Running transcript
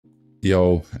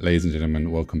Yo, ladies and gentlemen,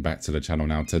 welcome back to the channel.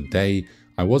 Now, today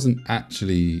I wasn't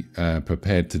actually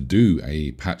prepared to do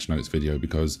a patch notes video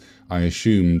because I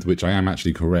assumed, which I am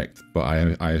actually correct, but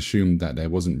I assumed that there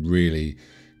wasn't really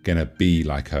gonna be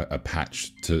like a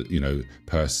patch to,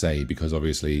 per se, because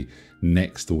obviously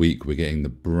next week we're getting the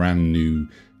brand new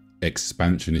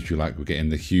expansion, if you like. We're getting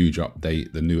the huge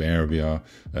update, the new area,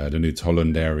 the new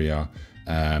Tolland area,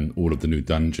 all of the new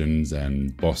dungeons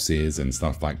and bosses and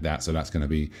stuff like that. So that's going to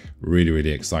be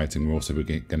really exciting. We're also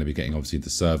going to be getting obviously the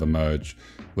server merge,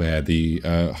 where the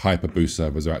hyper boost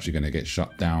servers are actually going to get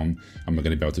shut down, and we're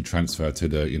going to be able to transfer to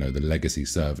the the legacy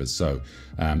servers. So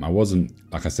I wasn't,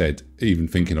 like I said, even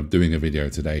thinking of doing a video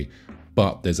today,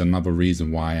 but there's another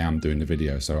reason why I am doing the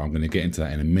video, so I'm going to get into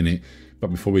that in a minute.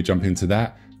 But before we jump into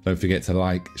that, don't forget to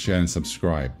like, share and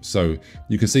subscribe. So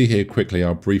you can see here quickly,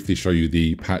 I'll briefly show you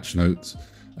the patch notes.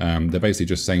 They're basically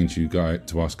just saying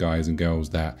to us guys and girls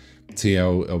that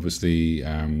TL obviously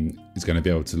is going to be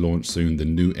able to launch soon the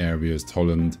new areas,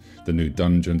 Tolland, the new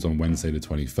dungeons on Wednesday the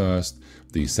 21st,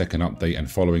 the second update, and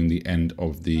following the end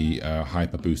of the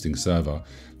hyper boosting server,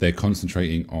 they're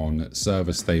concentrating on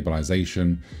server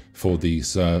stabilization for the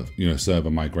server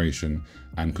migration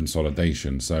and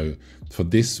consolidation. So for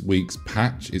this week's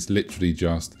patch, it's literally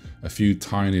just a few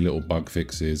tiny little bug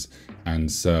fixes and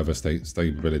server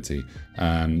stability.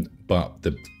 But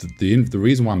the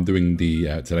reason why I'm doing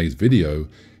the today's video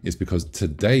is because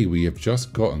today we have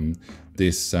just gotten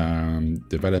this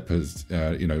developers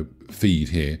feed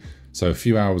here. So a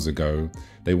few hours ago,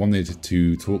 they wanted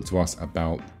to talk to us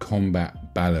about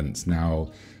combat balance. Now,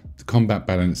 the combat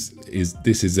balance is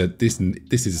this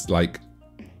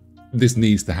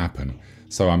needs to happen.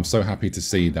 So I'm so happy to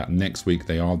see that next week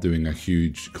they are doing a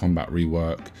huge combat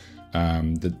rework.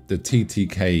 The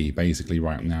TTK basically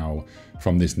right now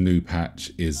from this new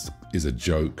patch is a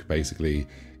joke. Basically,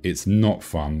 it's not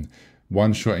fun.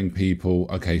 One-shotting people,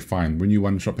 okay, fine. When you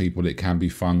one-shot people, it can be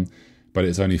fun, but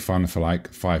it's only fun for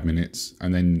like 5 minutes,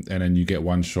 and then you get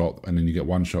one shot, and then you get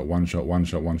one shot.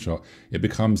 It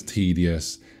becomes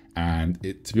tedious, and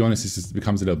to be honest, it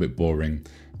becomes a little bit boring,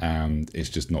 and it's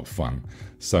just not fun.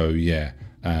 So yeah,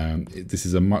 this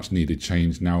is a much needed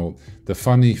change. Now, the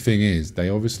funny thing is, they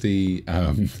obviously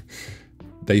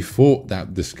they thought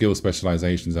that the skill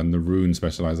specializations and the rune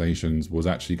specializations was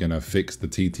actually going to fix the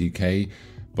TTK,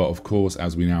 but of course,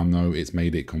 as we now know, it's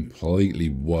made it completely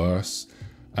worse.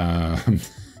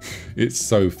 It's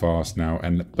so fast now,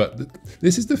 but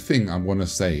this is the thing I want to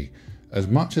say. As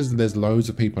much as there's loads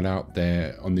of people out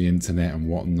there on the internet and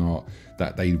whatnot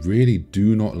that they really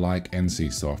do not like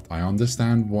NCSoft, I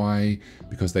understand why,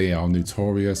 because they are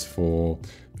notorious for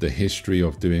the history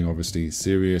of doing obviously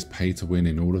serious pay to win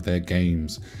in all of their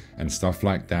games and stuff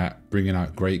like that, bringing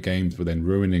out great games but then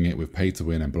ruining it with pay to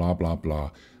win and blah blah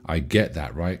blah. I get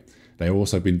that, right? They've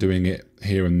also been doing it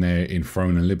here and there in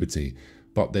Throne and Liberty,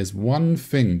 but there's one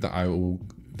thing that I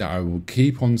will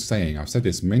keep on saying. I've said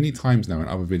this many times now in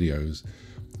other videos.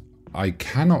 I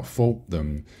cannot fault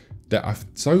them.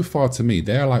 So far, to me,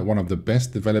 they are like one of the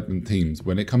best development teams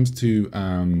when it comes to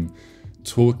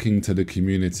talking to the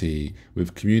community,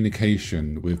 with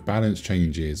communication, with balance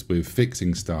changes, with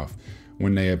fixing stuff.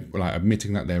 When they are like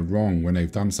admitting that they're wrong, when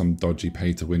they've done some dodgy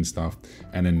pay to win stuff,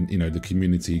 and then the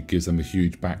community gives them a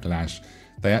huge backlash,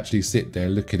 they actually sit there,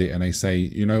 look at it, and they say,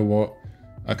 you know what?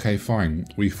 Okay, fine.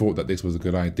 We thought that this was a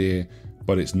good idea,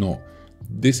 but it's not.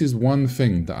 This is one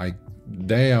thing that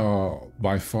they are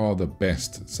by far the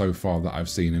best so far that I've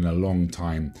seen in a long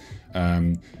time.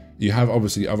 You have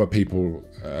obviously other people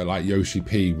like Yoshi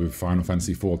P with Final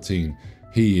Fantasy 14.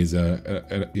 He is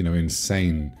a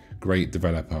insane, great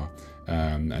developer,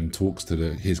 and talks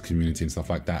to his community and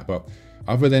stuff like that. But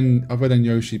other than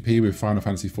Yoshi P with Final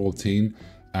Fantasy 14,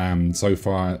 so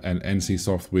far, and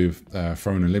NCSoft with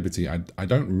Throne and Liberty, I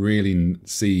don't really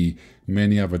see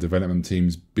many other development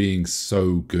teams being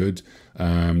so good.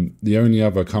 The only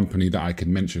other company that I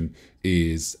can mention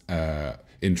is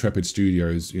Intrepid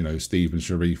Studios, Steve and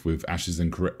Sharif with Ashes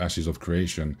of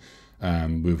Creation,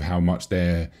 with how much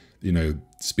they're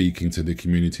speaking to the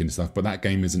community and stuff, but that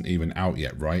game isn't even out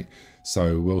yet, right?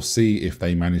 So we'll see if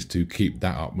they manage to keep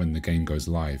that up when the game goes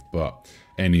live. But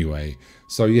anyway,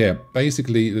 so yeah,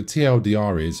 basically the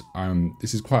TLDR is,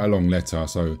 this is quite a long letter,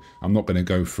 so I'm not going to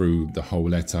go through the whole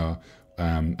letter,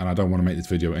 and I don't want to make this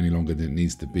video any longer than it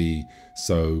needs to be.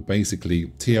 So basically,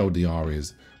 TLDR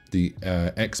is the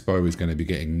Xbow is going to be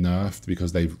getting nerfed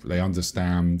because they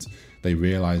understand, they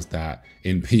realize that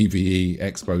in PvE,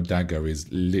 Xbow Dagger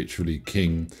is literally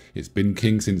king. It's been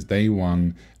king since day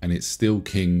one, and it's still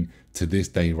king to this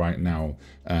day right now.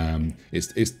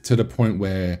 It's to the point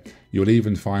where You'll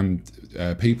even find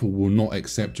people will not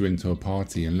accept you into a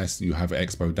party unless you have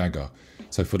Xbow dagger.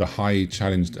 So for the high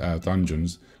challenged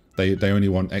dungeons, they only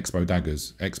want Xbow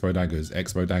daggers, Xbow daggers,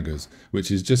 Xbow daggers,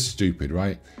 which is just stupid,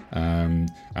 right? And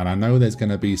I know there's going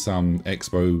to be some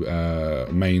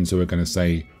Xbow mains who are going to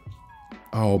say,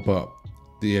 oh, but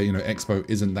the Xbow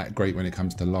isn't that great when it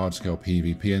comes to large scale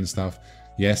PvP and stuff.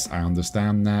 Yes, I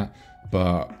understand that,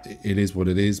 but it is what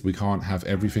it is. We can't have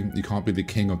everything. You can't be the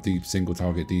king of the single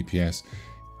target DPS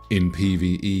in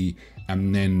PvE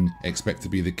and then expect to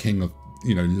be the king of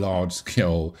large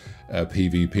scale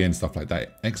PvP and stuff like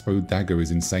that. Xbow dagger is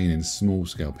insane in small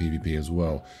scale PvP as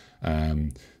well.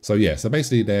 So yeah, so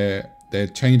basically they're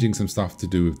changing some stuff to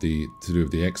do with the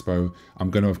Xbow. I'm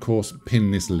going to of course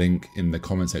pin this link in the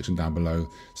comment section down below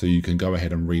so you can go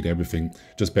ahead and read everything.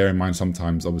 Just bear in mind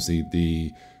sometimes obviously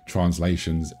the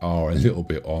translations are a little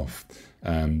bit off,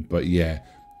 but yeah,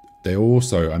 they're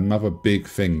also another big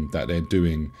thing that they're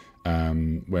doing.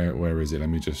 Where is it? Let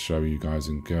me just show you guys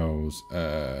and girls.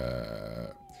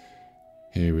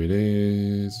 Here it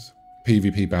is.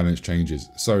 PvP balance changes.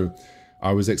 So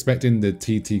I was expecting the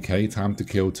TTK, time to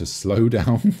kill, to slow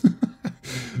down,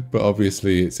 but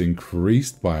obviously it's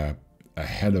increased by a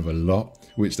hell of a lot,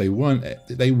 which they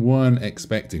weren't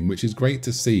expecting, which is great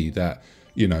to see that,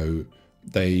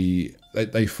 they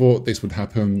thought this would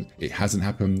happen. It hasn't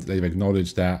happened. They've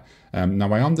acknowledged that.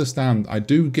 Now I understand, I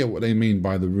do get what they mean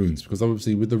by the runes, because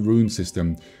obviously with the rune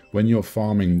system, when you're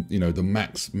farming, the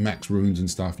max runes and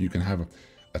stuff, you can have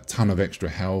a ton of extra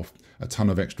health, a ton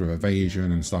of extra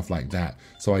evasion and stuff like that.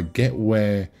 So I get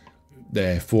where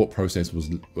their thought process was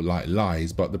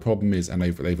lies, but the problem is, and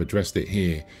they've addressed it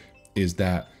here, is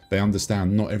that they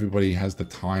understand not everybody has the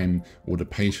time or the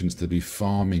patience to be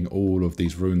farming all of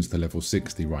these runes to level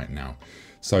 60 right now.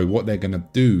 So what they're going to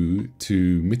do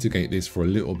to mitigate this for a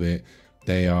little bit,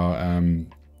 they are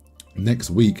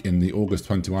next week in the August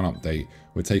 21 update,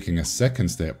 we're taking a second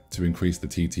step to increase the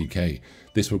TTK.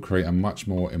 This will create a much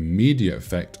more immediate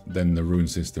effect than the rune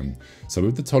system. So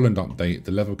with the Toland update,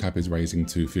 the level cap is raising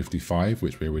to 55,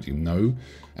 which we already know.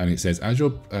 And it says, as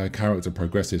your character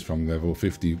progresses from level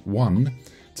 51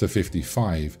 to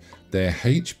 55, their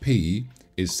HP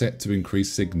is set to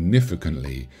increase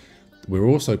significantly. We're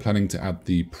also planning to add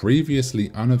the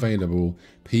previously unavailable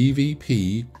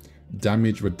PvP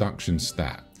damage reduction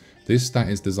stat. This stat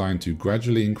is designed to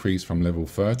gradually increase from level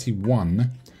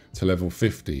 31 to level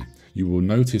 50. You will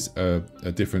notice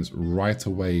a difference right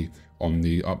away on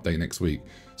the update next week.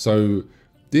 So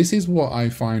this is what I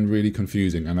find really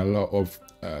confusing, and a lot of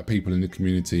people in the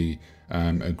community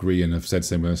agree and have said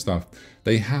similar stuff.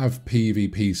 They have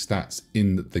PvP stats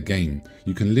in the game.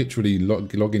 You can literally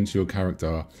log into your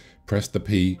character, press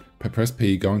P,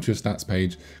 go into your stats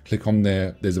page, click on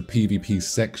there. There's a PvP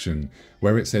section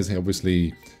where it says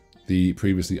obviously the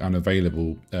previously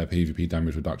unavailable PvP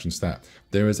damage reduction stat.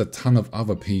 There is a ton of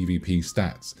other PvP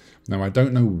stats. Now I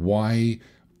don't know why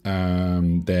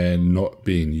they're not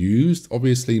being used.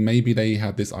 Obviously maybe they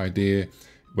had this idea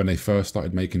when they first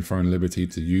started making Throne of Liberty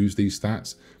to use these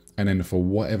stats, and then for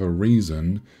whatever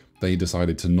reason they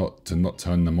decided to not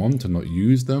turn them on, to not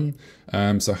use them.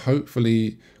 So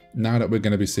hopefully now that we're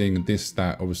going to be seeing this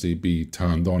stat obviously be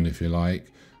turned on, if you like,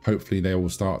 hopefully they will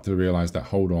start to realize that,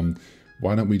 hold on,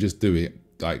 why don't we just do it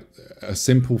like a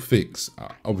simple fix?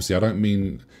 Obviously I don't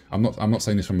mean, I'm not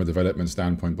saying this from a development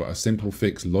standpoint, but a simple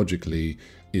fix logically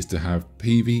is to have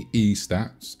PvE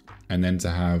stats and then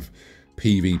to have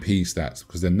PvP stats,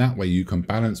 because then that way you can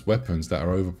balance weapons that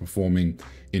are overperforming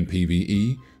in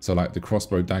PvE. So like the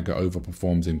crossbow dagger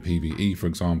overperforms in PvE, for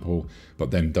example,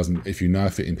 but then doesn't, if you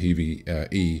nerf it in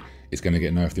PvE, it's going to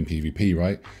get nerfed in PvP,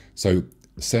 right? So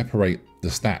separate the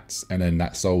stats and then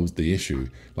that solves the issue.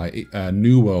 Like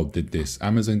New World did this,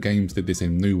 Amazon Games did this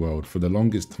in New World. For the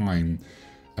longest time,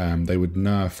 they would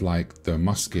nerf like the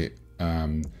musket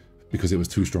because it was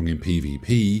too strong in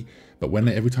PvP. But when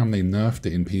every time they nerfed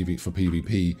it in for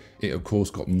PvP, it of course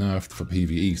got nerfed for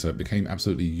PvE, so it became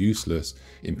absolutely useless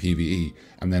in PvE.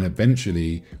 And then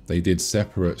eventually they did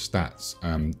separate stats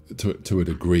to a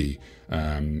degree,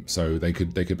 so they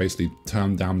could basically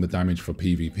turn down the damage for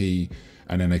PvP,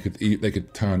 and then they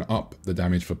could turn up the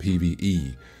damage for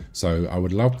PvE. So I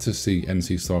would love to see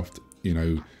NCSoft,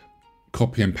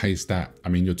 copy and paste that. I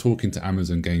mean, you're talking to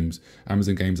Amazon Games.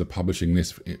 Amazon Games are publishing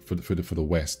this for the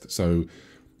West, so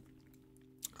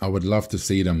I would love to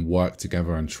see them work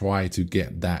together and try to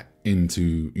get that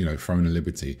into, Throne of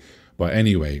Liberty. But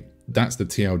anyway, that's the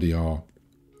TLDR.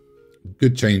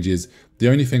 Good changes. The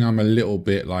only thing I'm a little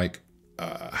bit like,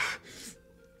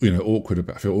 awkward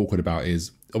about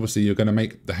is obviously you're going to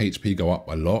make the HP go up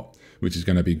a lot, which is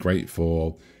going to be great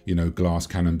for, you know, glass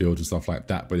cannon builds and stuff like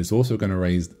that. But it's also going to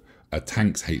raise a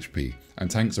tank's HP, and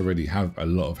tanks already have a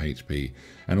lot of HP.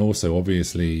 And also,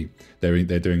 obviously,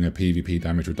 they're doing a PvP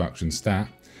damage reduction stat,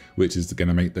 which is going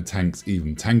to make the tanks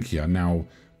even tankier. Now,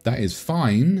 that is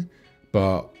fine,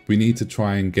 but we need to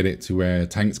try and get it to where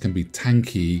tanks can be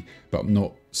tanky, but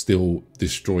not still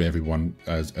destroy everyone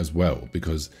as well.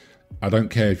 Because I don't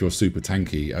care if you're super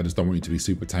tanky, I just don't want you to be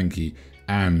super tanky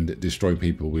and destroy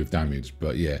people with damage.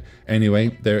 But yeah, anyway,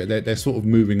 they're sort of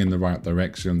moving in the right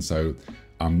direction, so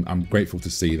I'm grateful to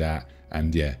see that.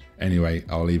 And yeah, anyway,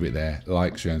 I'll leave it there.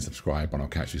 Like, share, and subscribe, and I'll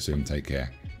catch you soon. Take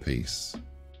care. Peace.